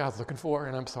 you know what God's looking for?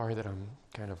 And I'm sorry that I'm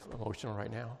kind of emotional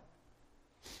right now.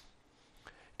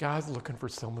 God's looking for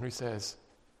someone who says,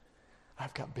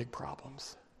 I've got big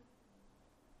problems,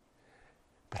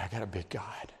 but I got a big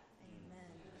God. Amen.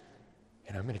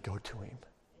 And I'm going to go to him.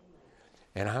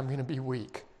 And I'm going to be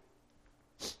weak.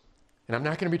 And I'm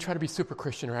not going to try to be super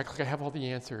Christian or act like I have all the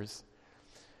answers.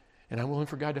 And I'm willing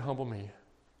for God to humble me.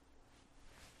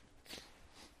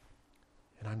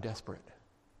 And I'm desperate.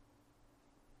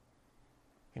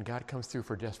 And God comes through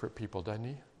for desperate people, doesn't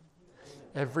he?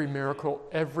 Every miracle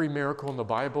in the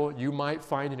Bible, you might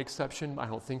find an exception. I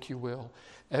don't think you will.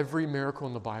 Every miracle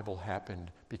in the Bible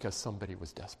happened because somebody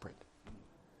was desperate.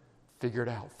 Figure it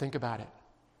out. Think about it.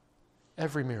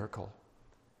 Every miracle.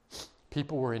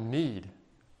 People were in need.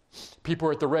 People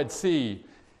were at the Red Sea,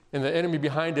 and the enemy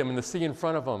behind them, and the sea in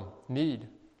front of them. Need.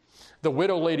 The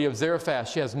widow lady of Zarephath,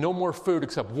 she has no more food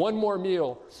except one more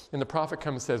meal. And the prophet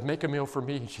comes and says, make a meal for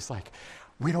me. And she's like,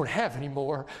 we don't have any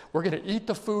more. We're going to eat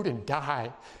the food and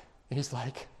die. And he's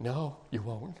like, no, you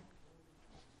won't.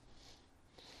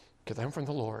 Because I'm from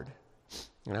the Lord.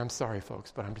 And I'm sorry,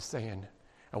 folks, but I'm just saying,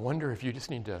 I wonder if you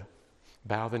just need to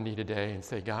bow the knee today and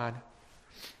say, God,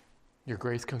 your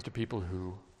grace comes to people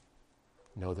who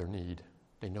know their need.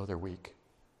 They know they're weak.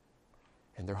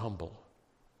 And they're humble.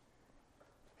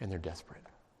 And they're desperate.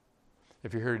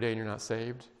 If you're here today and you're not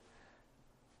saved,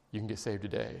 you can get saved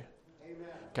today. Amen.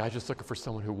 God's just looking for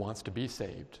someone who wants to be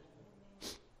saved.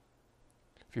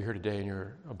 If you're here today and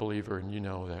you're a believer and you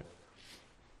know that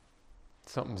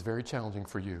something's very challenging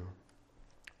for you,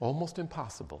 almost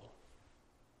impossible,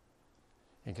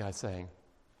 and God's saying,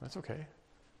 that's okay.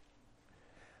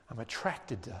 I'm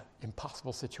attracted to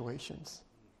impossible situations.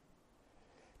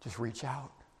 Just reach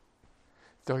out.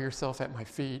 Throw yourself at my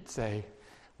feet. Say,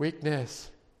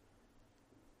 weakness,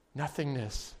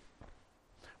 nothingness,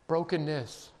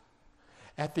 brokenness.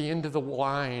 At the end of the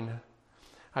line,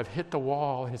 I've hit the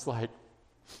wall, and it's like,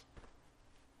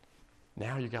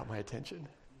 now you got my attention.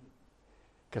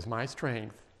 Because my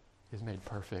strength is made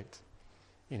perfect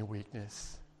in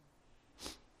weakness.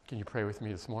 Can you pray with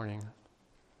me this morning?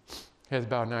 Heads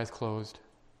bowed and eyes closed.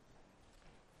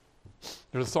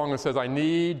 There's a song that says, I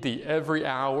need thee every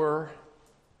hour.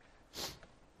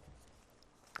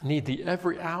 Need thee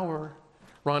every hour.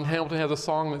 Ron Hamilton has a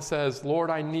song that says, Lord,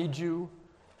 I need you.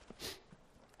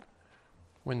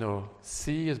 When the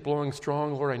sea is blowing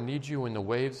strong, Lord, I need you when the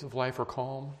waves of life are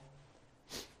calm.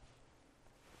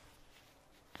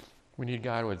 We need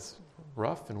God when it's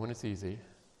rough and when it's easy.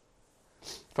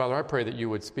 Father, I pray that you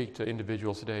would speak to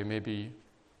individuals today. Maybe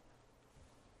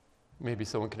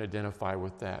someone can identify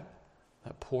with that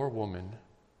poor woman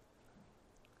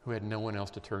who had no one else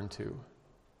to turn to.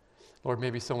 Lord,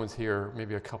 maybe someone's here,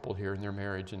 maybe a couple here in their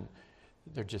marriage, and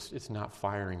it's not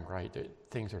firing right.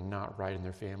 Things are not right in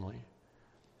their family.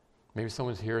 Maybe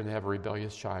someone's here and they have a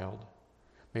rebellious child.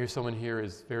 Maybe someone here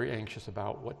is very anxious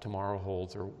about what tomorrow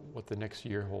holds or what the next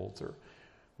year holds or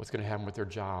what's going to happen with their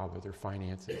job or their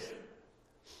finances.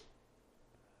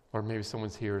 Or maybe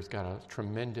someone's here has got a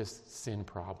tremendous sin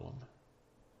problem.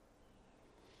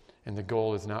 And the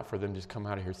goal is not for them to just come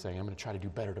out of here saying, I'm going to try to do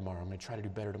better tomorrow. I'm going to try to do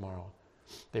better tomorrow.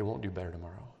 They won't do better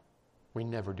tomorrow. We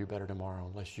never do better tomorrow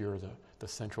unless you're the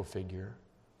central figure.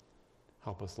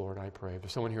 Help us, Lord, I pray. If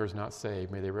there's someone here who's not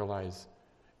saved, may they realize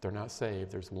they're not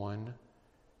saved. There's one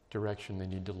direction they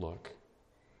need to look.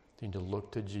 They need to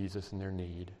look to Jesus in their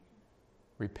need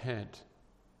repent,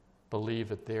 believe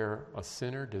that they're a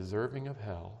sinner deserving of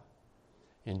hell,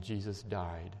 and Jesus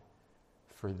died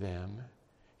for them.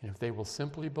 And if they will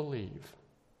simply believe,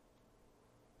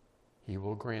 he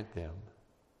will grant them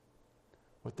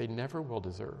what they never will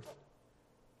deserve.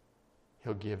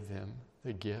 He'll give them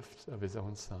the gift of his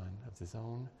own Son, of his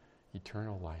own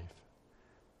eternal life.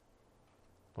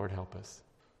 Lord, help us.